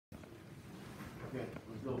Okay,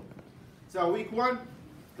 let's go. So week 1,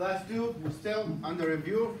 class 2, we're still under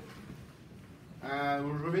review.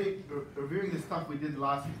 We're reviewing the stuff we did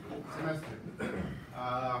last semester.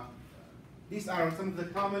 These are some of the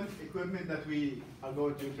common equipment that we are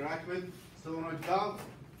going to interact with. Solenoid valve.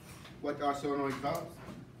 What are solenoid valves?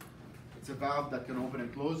 It's a valve that can open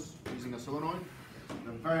and close using a solenoid.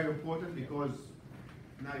 They're very important because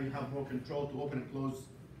now you have more control to open and close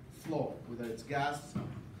flow, whether it's gas,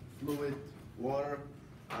 fluid, water,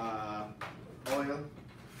 oil.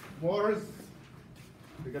 Motors,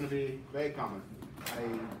 they're going to be very common.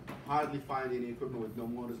 I hardly find any equipment with no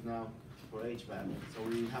motors now for HVAC, so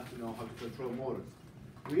we have to know how to control motors.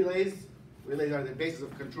 Relays are the basis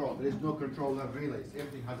of control. There is no control without relays.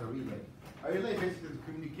 Everything has a relay. A relay basically is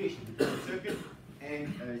communication between a circuit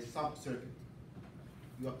and a sub-circuit.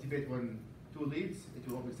 You activate when 2 leads, it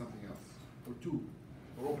will open something else, or 2,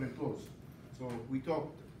 or open and close. So we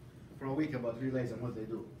talked for a week about relays and what they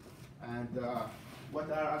do. And what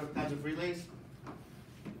are other types of relays?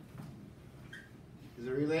 There's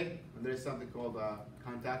a relay, and there's something called a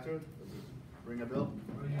contactor. Does it ring a bell?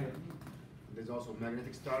 Oh, yeah. There's also a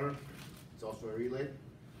magnetic starter. It's also a relay.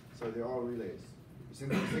 So they're all relays. You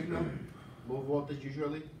send a signal, low voltage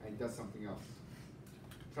usually, and it does something else.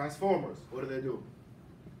 Transformers, what do?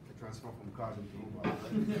 They transform from cars into robots.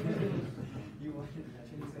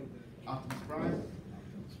 Optimus Prime.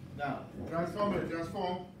 Now, transformer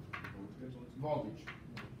transform voltage.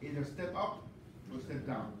 Either step up or step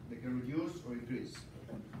down. They can reduce or increase.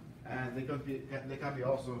 And they can be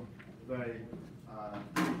also very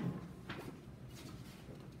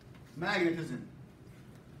magnetism.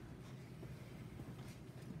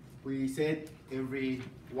 We said every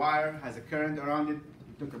wire has a current around it.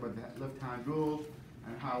 We talked about the left-hand rule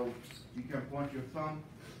and how you can point your thumb.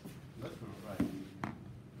 Left or right?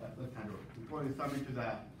 Left-hand rule. You point your thumb into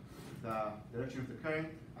the direction of the current,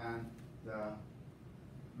 and the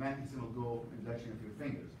magnetism will go in the direction of your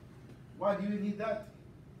fingers. Why do you need that?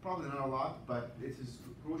 Probably not a lot, but this is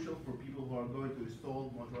crucial for people who are going to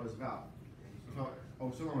install motorized valve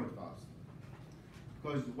or solenoid valves.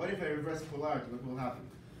 Because what if I reverse polarity? What will happen?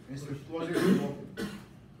 Instead of closing, it will open.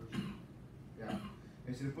 Yeah.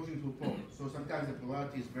 Instead of pushing, it will pull. So sometimes the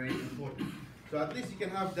polarity is very important. So at least you can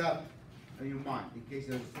have that in your mind in case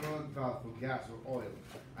there's a solenoid valve for gas or oil,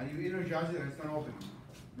 and you energize it and it's not open.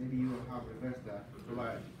 Maybe you will have reversed that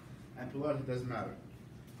polarity. And polarity doesn't matter.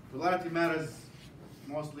 Polarity matters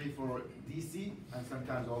mostly for DC and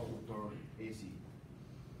sometimes also for AC.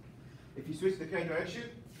 If you switch the current direction,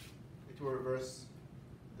 it will reverse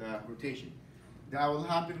the rotation. That will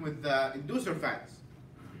happen with the inducer fans.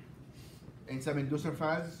 In some inducer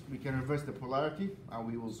fans, we can reverse the polarity and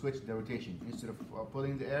we will switch the rotation. Instead of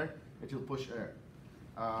pulling the air, it will push air.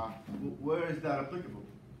 Where is that applicable?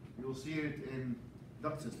 You will see it in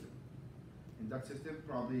duct system. In duct system,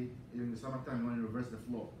 probably in the summertime, you want to reverse the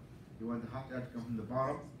flow. You want the hot air to come from the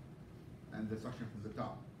bottom and the suction from the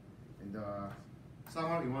top. In the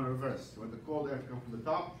summer, you want to reverse. You want the cold air to come from the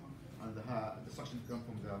top and the suction to come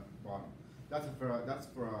from the bottom. That's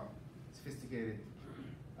for a sophisticated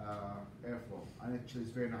airflow, and actually it's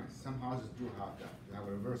very nice. Some houses do have that. They have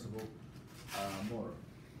a reversible motor.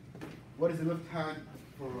 What is the left hand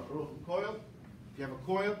for a coil? If you have a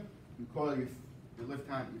coil, you coil your left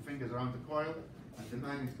hand, your fingers around the coil, and the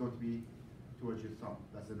magnet is going to be towards your thumb.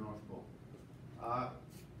 That's the North Pole.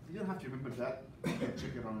 You don't have to remember that. You can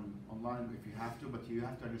check it online if you have to, but you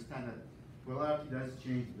have to understand that polarity does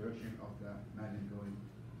change the direction of the magnet going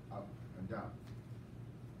up and down.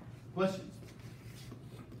 Questions?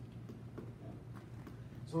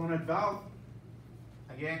 Solenoid valve.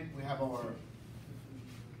 Again, we have our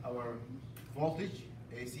voltage,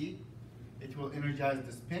 AC. It will energize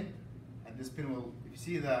this pin, and this pin will, if you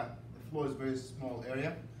see the flow is very small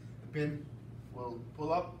area, the pin will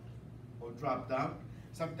pull up or drop down.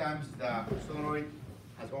 Sometimes the solenoid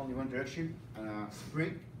has only one direction and a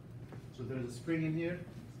spring. So there is a spring in here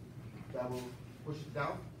that will push it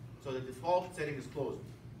down. So the default setting is closed,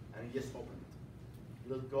 and you just open it.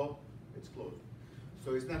 You let it go, it's closed.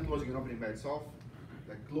 So it's not closing and opening by itself.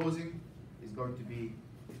 The closing is going to be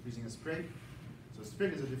using a spring. So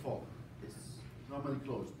spring is a default. It's normally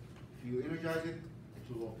closed. If you energize it, it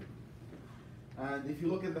will open. And if you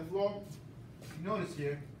look at the flow, if you notice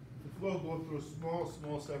here, the flow goes through a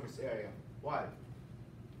small surface area. Why?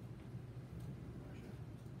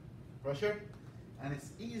 Pressure. And it's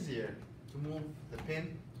easier to move the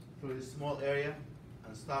pin through this small area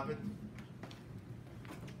and stop it.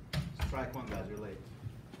 Strike one, guys, you're late.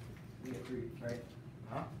 We get 3, right?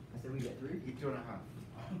 Huh? I said we get 3? You get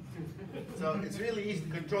 2.5. So it's really easy to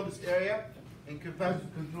control this area in comparison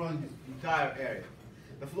to controlling the entire area.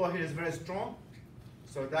 The flow here is very strong,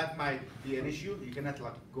 so that might be an issue. You cannot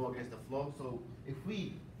like go against the flow. So if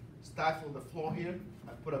we stifle the flow here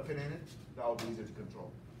and put a pin in it, that will be easier to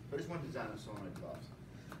control. But it's one design of solenoid valves.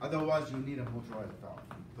 Otherwise, you need a motorized valve.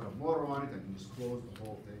 You put a motor on it and you just close the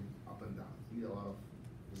whole thing up and down. You need a lot of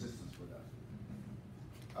resistance for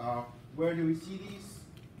that. Where do we see these?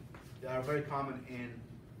 They are very common in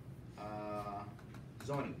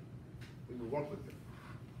zoning. We will work with them.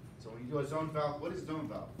 So when you do a zone valve, what is a zone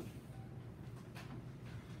valve?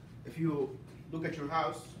 If you look at your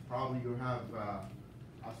house, probably you have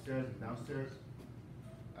upstairs and downstairs,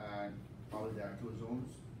 and probably there are two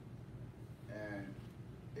zones. And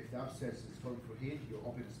if the upstairs is going for heat, you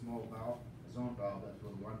open a small valve, a zone valve that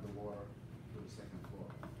will run the water to the second floor.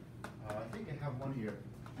 I think I have one here.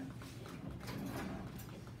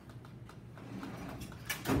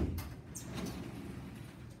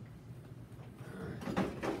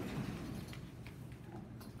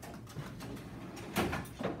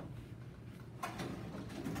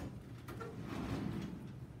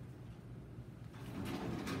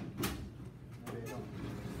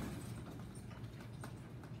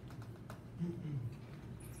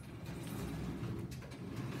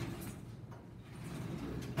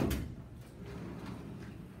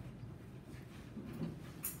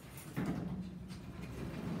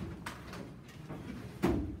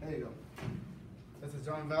 There you go. That's a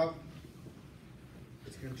zone valve.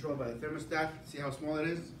 It's controlled by the thermostat. See how small it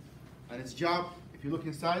is? And its job, if you look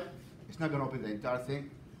inside, it's not going to open the entire thing.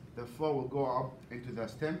 The flow will go up into the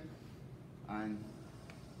stem and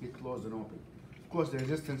get closed and open. Of course, the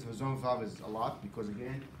resistance of a zone valve is a lot because,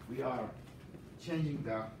 again, we are changing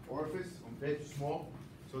the orifice from big to small,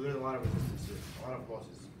 so there's a lot of resistance here, a lot of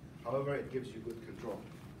losses. However, it gives you good control.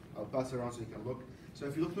 I'll pass it around so you can look. So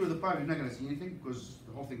if you look through the pipe, you're not going to see anything because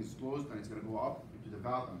the whole thing is closed and it's going to go up into the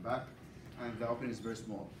valve and back, and the opening is very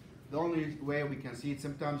small. The only way we can see it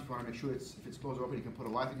sometimes, if you want to make sure if it's closed or open, you can put a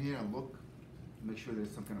light in here and look, make sure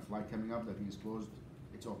there's some kind of light coming up. That means it's closed,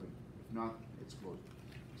 it's open. If not, it's closed.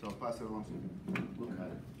 So I'll pass it along so you can look at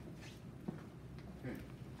it. Okay.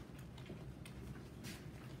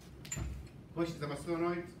 Questions about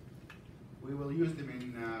solenoid? We will use them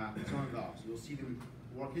in zone valves. You'll see them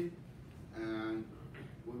working, and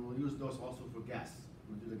we will use those also for gas.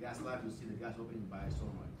 We'll do the gas lab, you'll see the gas opening by a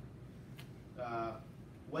solenoid.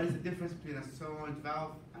 What is the difference between a solenoid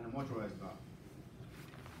valve and a motorized valve?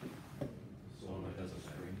 Solenoid has a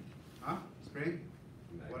spring. Huh? Spring?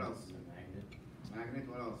 Magnet. What else? A magnet. Magnet,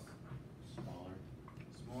 what else? Smaller.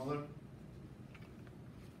 Smaller?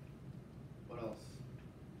 What else?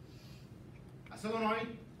 A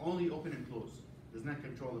solenoid only open and close, does not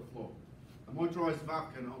control the flow. A motorized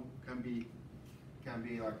valve can be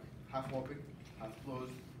like half open, half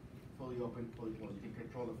closed, fully open, fully closed. You can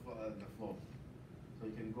control the flow. So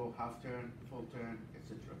you can go half turn, full turn,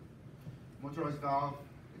 etc. Motorized valve,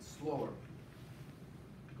 it's slower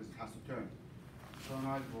because it has to turn.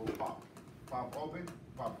 Solenoid will pop open,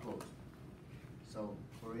 pop close. So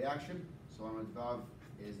for reaction, solenoid valve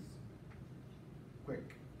is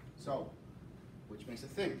quick. So, which makes a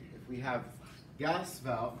thing. If we have gas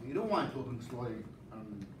valve, you don't want it to open slowly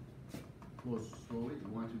and close slowly.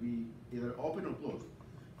 You want it to be either open or closed.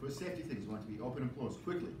 For safety things, you want it to be open and closed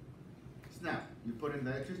quickly. Snap. You put in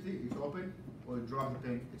the electricity, it's open, or you drop the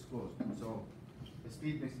pin, it's closed. So the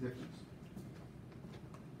speed makes a difference.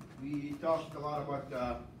 We talked a lot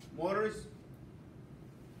about motors.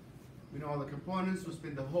 We know all the components. We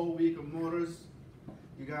spend the whole week on motors.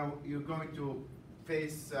 You're going to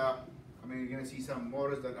face, you're going to see some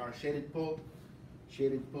motors that are shaded pole.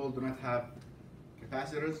 Shaded pole do not have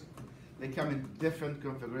capacitors. They come in different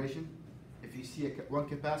configuration. If you see one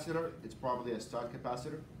capacitor, it's probably a start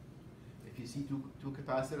capacitor. If you see two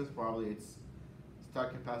capacitors, probably it's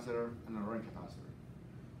start capacitor and a run capacitor.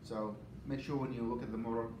 So make sure when you look at the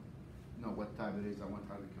motor, know what type it is and what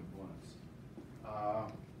type of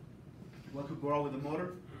components. What could go wrong with the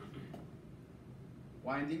motor?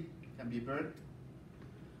 Winding can be burnt.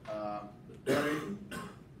 Bearing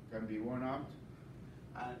can be worn out.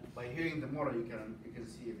 And by hearing the motor, you can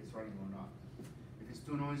see if it's running or not. If it's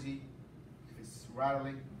too noisy, if it's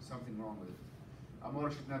rattling, something wrong with it. A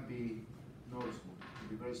motor should not be noticeable. It should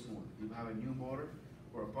be very smooth. If you have a new motor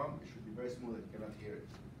or a pump, it should be very smooth that you cannot hear it.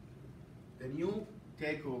 The new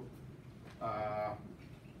Teco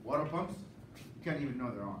water pumps, you can't even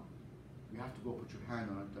know they're on. You have to go put your hand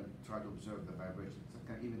on it and try to observe the vibrations.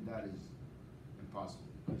 Even that is impossible.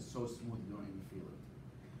 It's so smooth you don't even feel it.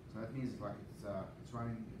 So that means like it's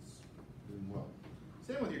running, it's doing well.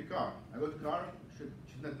 Same with your car. I got a car, should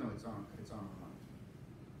not know it's on if it's on or not.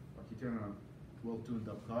 Like you turn on well-tuned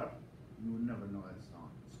up car, you will never know it's on.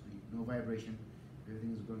 No vibration,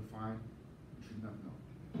 everything is going fine. You should not know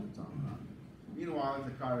it's on or not. Meanwhile, if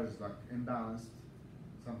the car is like imbalanced,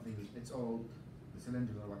 it's old, the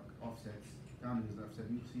cylinders are like offsets, timing is offset,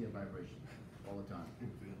 you see a vibration all the time.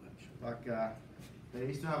 Like they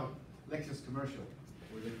used to have a Lexus commercial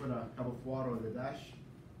where they put a cup of water on the dash,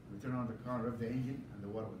 and they turn on the car, rev the engine, and the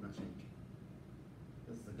water would not change.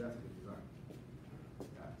 This is the graphic design.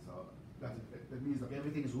 Yeah, so that means like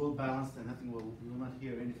everything is well balanced and you will not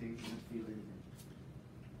hear anything, you will not feel anything.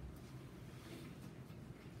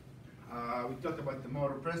 We talked about the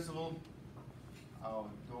motor principle. I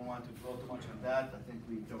don't want to dwell too much on that. I think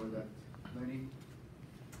we covered that plenty.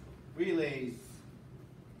 Relays.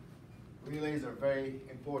 Relays are very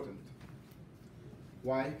important.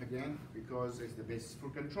 Why? Again, because it's the basis for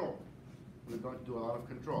control. We're going to do a lot of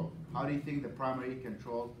control. How do you think the primary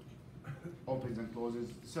control opens and closes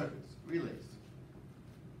circuits? Relays.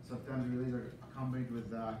 Sometimes relays are accompanied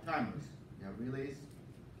with timers. You have relays,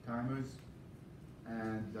 timers,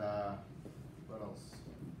 and what else?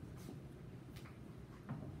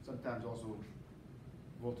 Sometimes also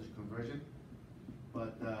voltage conversion.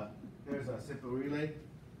 But here's a simple relay.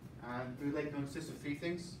 And relay consists of three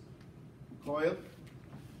things: coil,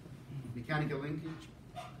 mechanical linkage,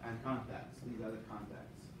 and contacts. These are the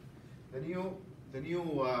contacts. The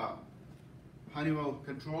new Honeywell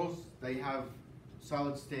controls, they have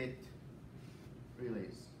solid state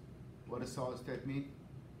relays. What does solid state mean?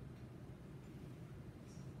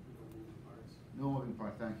 No moving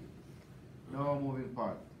part, thank you. No moving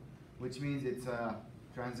part, which means it's a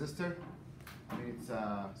transistor, it's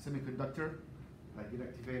a semiconductor, like get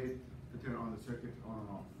activated to turn on the circuit on and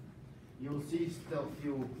off. You'll see still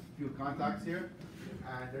few contacts here,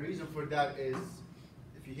 and the reason for that is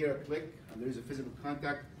if you hear a click and there is a physical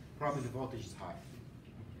contact, probably the voltage is high.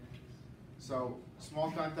 So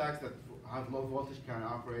small contacts that have low voltage can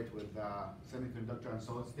operate with semiconductor and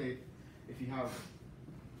solid state. If you have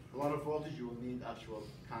a lot of voltage, you will need actual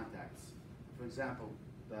contacts. For example,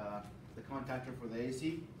 the contactor for the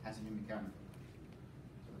AC has to be mechanical.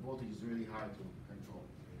 So the voltage is really high to control.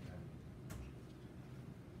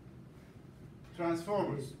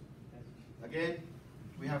 Transformers. Again,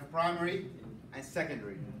 we have primary and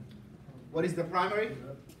secondary. What is the primary?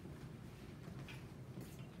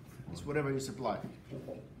 It's whatever you supply.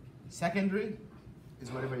 Secondary is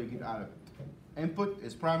whatever you get out of it. Input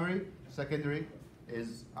is primary, secondary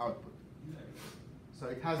is output. So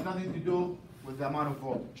it has nothing to do with the amount of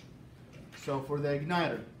voltage. So for the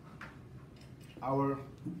igniter,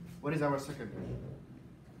 what is our secondary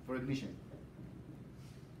for ignition?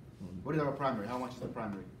 What is our primary? How much is the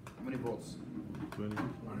primary? How many volts? 20.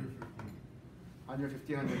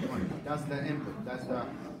 150, 120. That's the input.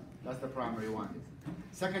 That's the primary winding.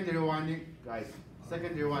 Secondary winding, guys.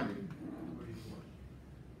 Secondary winding.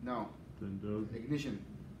 No. 10,000. Ignition.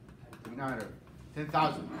 Igniter.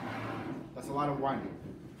 10,000. That's a lot of winding.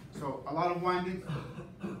 So a lot of winding.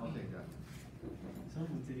 I'll take that.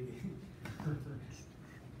 Someone take it.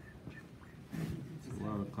 It's a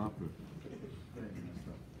lot of copper.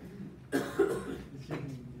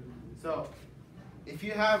 So, if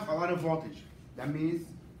you have a lot of voltage, that means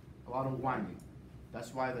a lot of winding.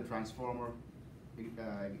 That's why the transformer,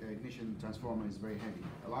 ignition transformer is very heavy.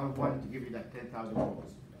 A lot of winding to give you that 10,000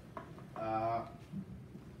 volts.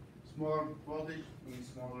 Smaller voltage means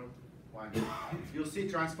smaller winding. You'll see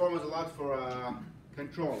transformers a lot for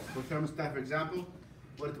control. For thermostat, for example,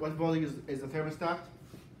 what voltage is the thermostat?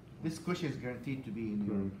 This cushion is guaranteed to be in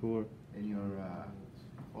your 24.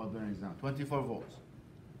 oil bearing exam, 24 volts.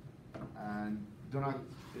 And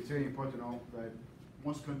it's very important to know that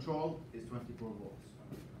most control is 24 volts.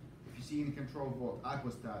 If you see any control volt,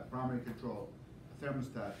 aquastat, primary control,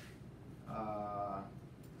 thermostat,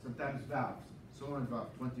 sometimes valves, solenoid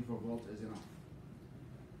valve, 24 volts is enough.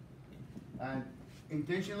 And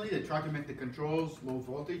intentionally, they try to make the controls low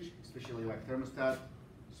voltage, especially like thermostat,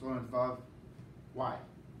 solenoid valve. Why?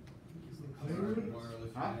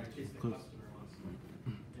 Wireless Huh? connection.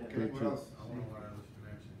 Okay, what else? I want a wireless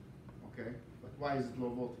connection. Okay, but why is it low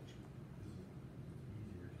voltage?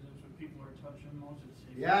 Easier. That's what people are touching most, it's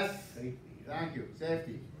safe. Yes, thank you,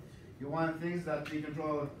 safety. You want things that you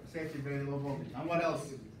control safety very low voltage. And what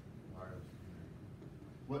else? Wireless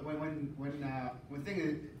connection. When thing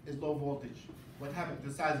is low voltage, what happens?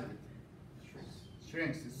 The size of it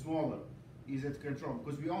shrinks. It's smaller, easier to control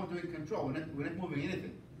because we aren't doing control. We're not moving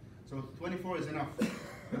anything. So 24 is enough.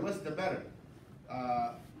 The less, the better.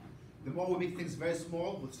 The more we make things very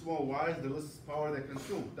small with small wires, the less power they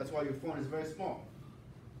consume. That's why your phone is very small.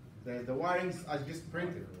 The wirings are just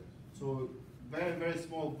printed. So very, very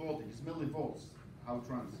small voltage. It's millivolts, how it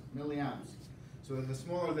runs, milliamps. So the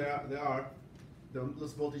smaller they are, the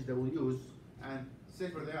less voltage they will use, and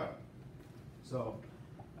safer they are. So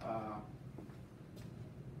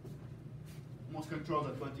most controls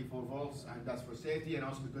are 24 volts, and that's for safety, and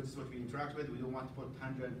also because this is what we interact with. We don't want to put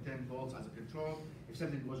 110 volts as a control. If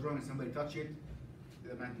something goes wrong and somebody touch it,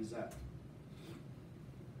 the event is that.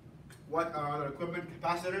 What are other equipment?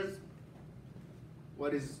 Capacitors.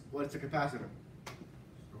 What's a capacitor?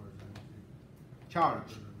 Stores energy. Charge.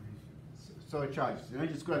 For the reason. So it charges. The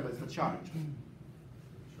energy is good, but it's a charge.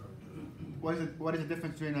 Charge. What is the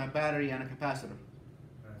difference between a battery and a capacitor?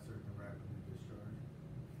 Capacitor can rapidly discharge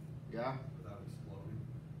Yeah? without exploding.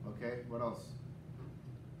 Okay, what else?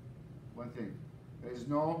 One thing. There is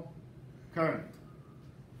no current,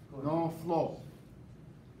 no flow.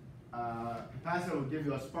 Capacitor will give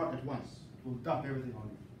you a spark at once. It will dump everything on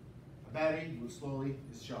you. A battery will slowly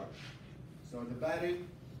discharge. So the battery,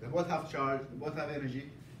 they both have charge, they both have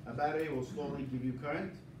energy. A battery will slowly give you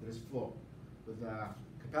current, there is flow. With a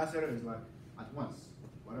capacitor, is like at once.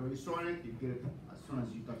 Whatever you store in it, you get it as soon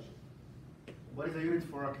as you touch it. What is the unit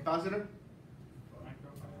for a capacitor?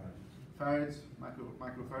 Farads,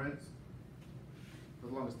 microfarads. For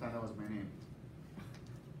the longest time, that was my name.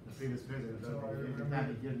 The previous president, every time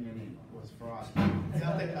he gave me a name, it was Farad.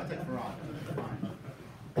 I'll take Farad.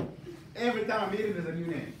 Fine. Every time I meet him, there's a new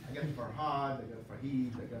name. I get Farhad, I get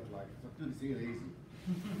Fahid, I get like, dude, it's really easy.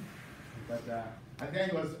 But I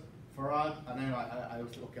think it was Farad, and then I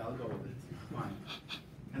was okay, I'll go with it. Fine.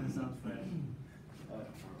 Kind of sounds fresh. Farad.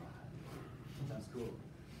 Sounds cool.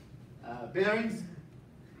 Bearings.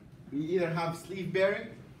 We either have sleeve bearing,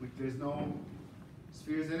 which there's no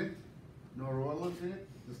spheres in it, no rollers in it,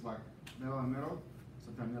 just like metal and metal,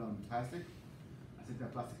 sometimes metal and plastic. I think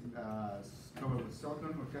that plastic covered with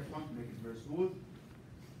silicone or Teflon to make it very smooth.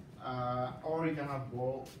 Or you can have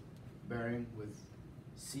ball bearing with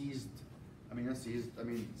sealed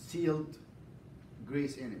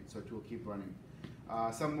grease in it, so it will keep running.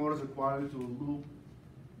 Some motors require you to lube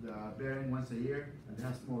the bearing once a year, and it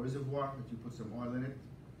has a small reservoir that you put some oil in it.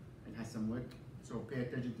 It has some wick, so pay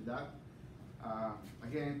attention to that.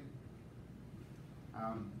 Again,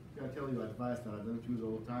 I'm gonna tell you advice that I don't use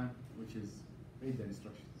all the time, which is read the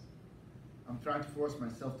instructions. I'm trying to force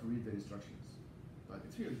myself to read the instructions, but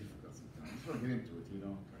it's really difficult sometimes. Just want to get into it, you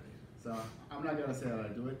know. So I'm not gonna say that I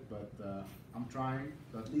do it, but I'm trying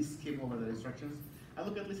to at least skim over the instructions. I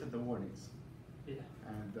look at least at the warnings. Yeah.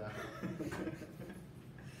 And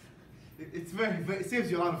it's it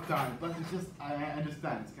saves you a lot of time, but it's just, I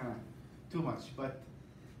understand, it's kind of too much,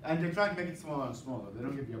 and they're trying to make it smaller and smaller. They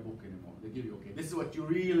don't give you a book anymore. They give you, okay, this is what you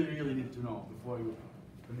really, really need to know before you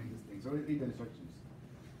make this thing. So read the instructions.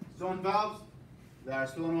 Zone valves, they are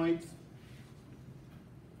solenoids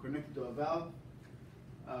connected to a valve.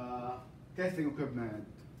 Testing equipment.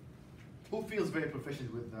 Who feels very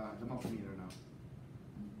proficient with the multimeter now?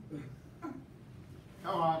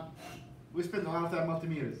 Come on, we spend a lot of time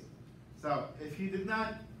multimeters. So if you did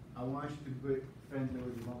not, I want you to be friendly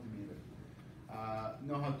with the multimeter.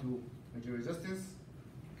 Know how to measure resistance,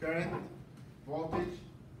 current, voltage,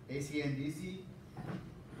 AC and DC,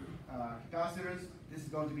 capacitors. This is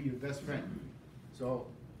going to be your best friend. So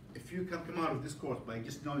if you can come out of this course by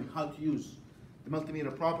just knowing how to use the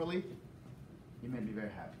multimeter properly, you may be very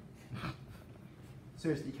happy.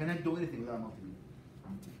 Seriously, you cannot do anything without a multimeter.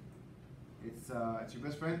 It's your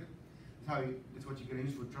best friend. It's what you're going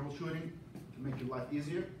to use for troubleshooting to make your life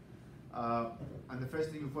easier. And the first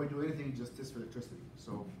thing before you do anything, just test for electricity.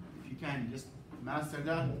 So if you can just master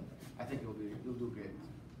that, I think you'll do great.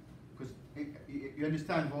 Because you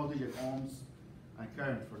understand voltage and ohms and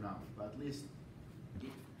current for now, but at least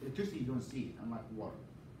electricity you don't see, unlike water.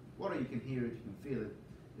 Water you can hear it, you can feel it.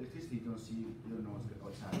 Electricity you don't see, you don't know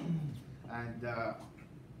what's happening. And the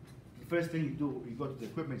first thing you do, you go to the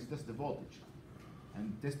equipment, is test the voltage.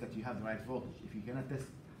 And test that you have the right voltage. If you cannot test,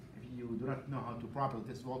 if you do not know how to properly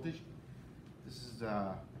test voltage, this is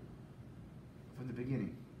from the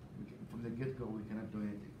beginning. From the get-go, we cannot do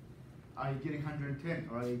anything. Are you getting 110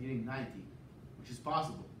 or are you getting 90? Which is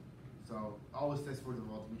possible. So always test for the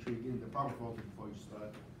voltage. Make sure you're getting the proper voltage before you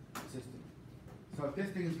start the system. So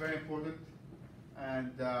testing is very important,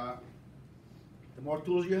 and the more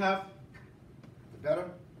tools you have, the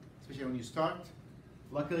better, especially when you start.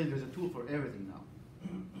 Luckily, there's a tool for everything now.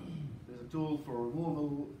 There's a tool for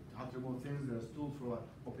removal, how to remove things. There's tools for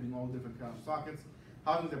opening all different kinds of sockets.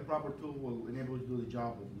 Having the proper tool will enable you to do the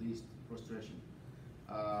job with least frustration.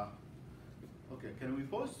 Okay, can we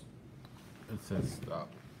pause? It says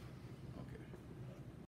stop.